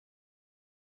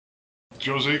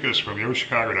Joe Zekas from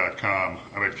YoChicago.com.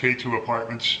 I'm at K2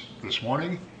 Apartments this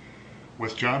morning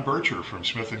with John Bircher from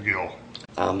Smith Gill.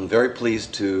 I'm very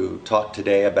pleased to talk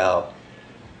today about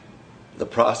the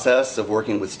process of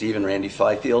working with Steve and Randy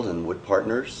Fifield and Wood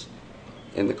Partners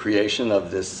in the creation of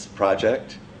this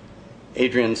project.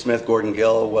 Adrian Smith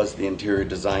Gill was the interior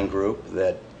design group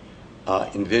that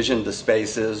envisioned the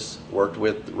spaces, worked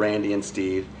with Randy and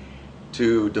Steve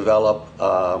to develop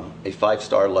a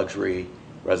five-star luxury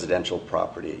residential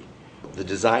property. The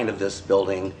design of this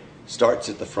building starts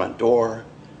at the front door,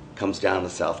 comes down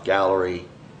the south gallery,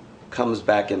 comes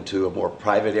back into more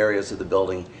private areas of the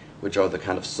building, which are the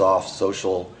kind of soft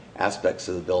social aspects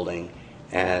of the building.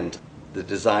 And the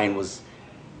design was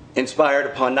inspired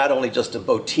upon not only just a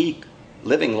boutique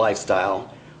living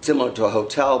lifestyle, similar to a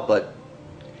hotel, but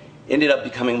ended up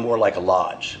becoming more like a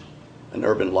lodge, an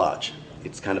urban lodge.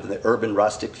 It's kind of the urban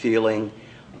rustic feeling.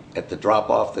 At the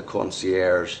drop-off, the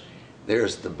concierge,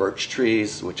 there's the birch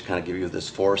trees, which kind of give you this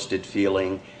forested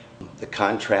feeling. The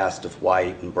contrast of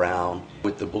white and brown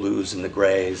with the blues and the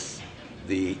grays.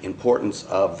 The importance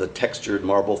of the textured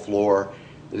marble floor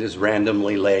that is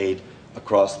randomly laid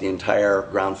across the entire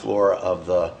ground floor of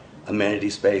the amenity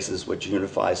spaces, which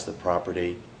unifies the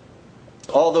property.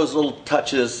 All those little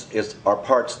touches are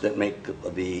parts that make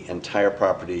the entire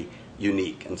property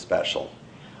unique and special.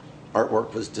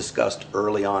 Artwork was discussed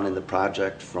early on in the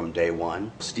project from day one.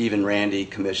 Steve and Randy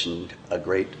commissioned a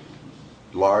great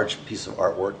large piece of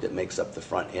artwork that makes up the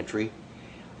front entry.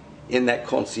 In that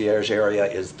concierge area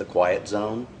is the quiet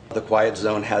zone. The quiet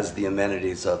zone has the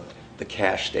amenities of the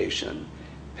cash station,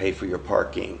 pay for your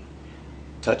parking,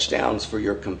 touchdowns for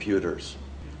your computers,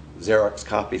 Xerox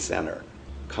copy center,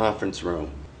 conference room,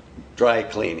 dry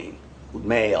cleaning,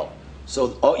 mail.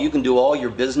 So you can do all your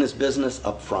business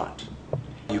up front.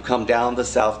 You come down the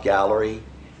south gallery,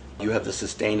 you have the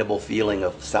sustainable feeling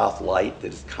of south light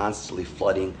that is constantly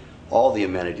flooding all the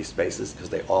amenity spaces because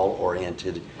they all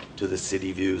oriented to the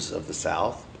city views of the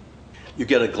south. You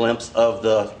get a glimpse of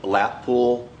the lap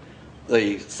pool,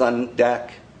 the sun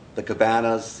deck, the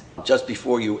cabanas, just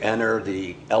before you enter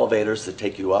the elevators that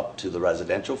take you up to the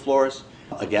residential floors.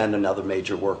 Again, another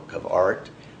major work of art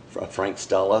from Frank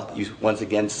Stella. You once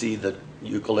again see the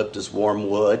eucalyptus warm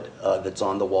wood that's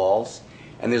on the walls.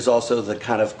 And there's also the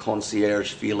kind of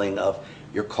concierge feeling of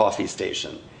your coffee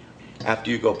station. After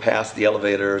you go past the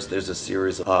elevators, there's a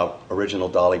series of original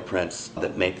dolly prints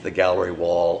that make the gallery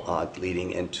wall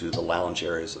leading into the lounge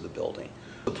areas of the building.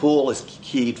 The pool is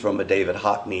keyed from a David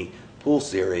Hockney pool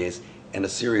series and a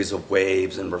series of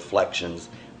waves and reflections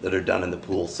that are done in the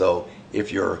pool. So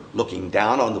if you're looking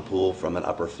down on the pool from an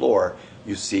upper floor,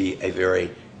 you see a very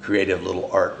creative little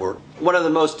artwork. One of the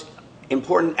most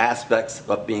important aspects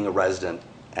of being a resident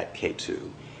at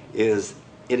K2 is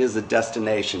it is a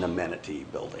destination amenity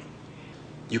building.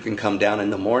 You can come down in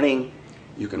the morning,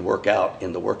 you can work out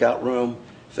in the workout room,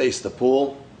 face the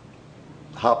pool,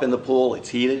 hop in the pool, it's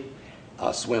heated,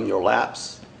 swim your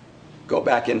laps, go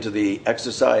back into the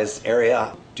exercise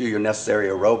area, do your necessary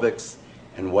aerobics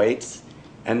and weights,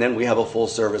 and then we have a full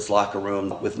service locker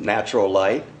room with natural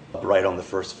light right on the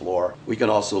first floor. We can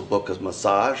also book a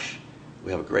massage.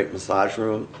 We have a great massage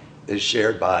room that is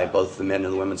shared by both the men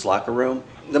and the women's locker room.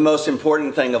 The most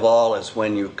important thing of all is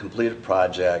when you complete a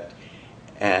project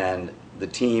and the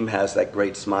team has that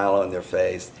great smile on their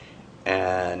face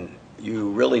and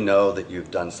you really know that you've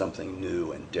done something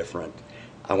new and different.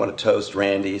 I want to toast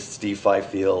Randy, Steve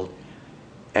Fifield,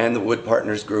 and the Wood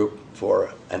Partners Group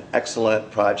for an excellent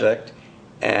project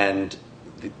and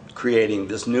creating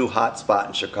this new hotspot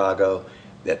in Chicago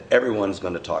that everyone's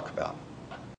going to talk about.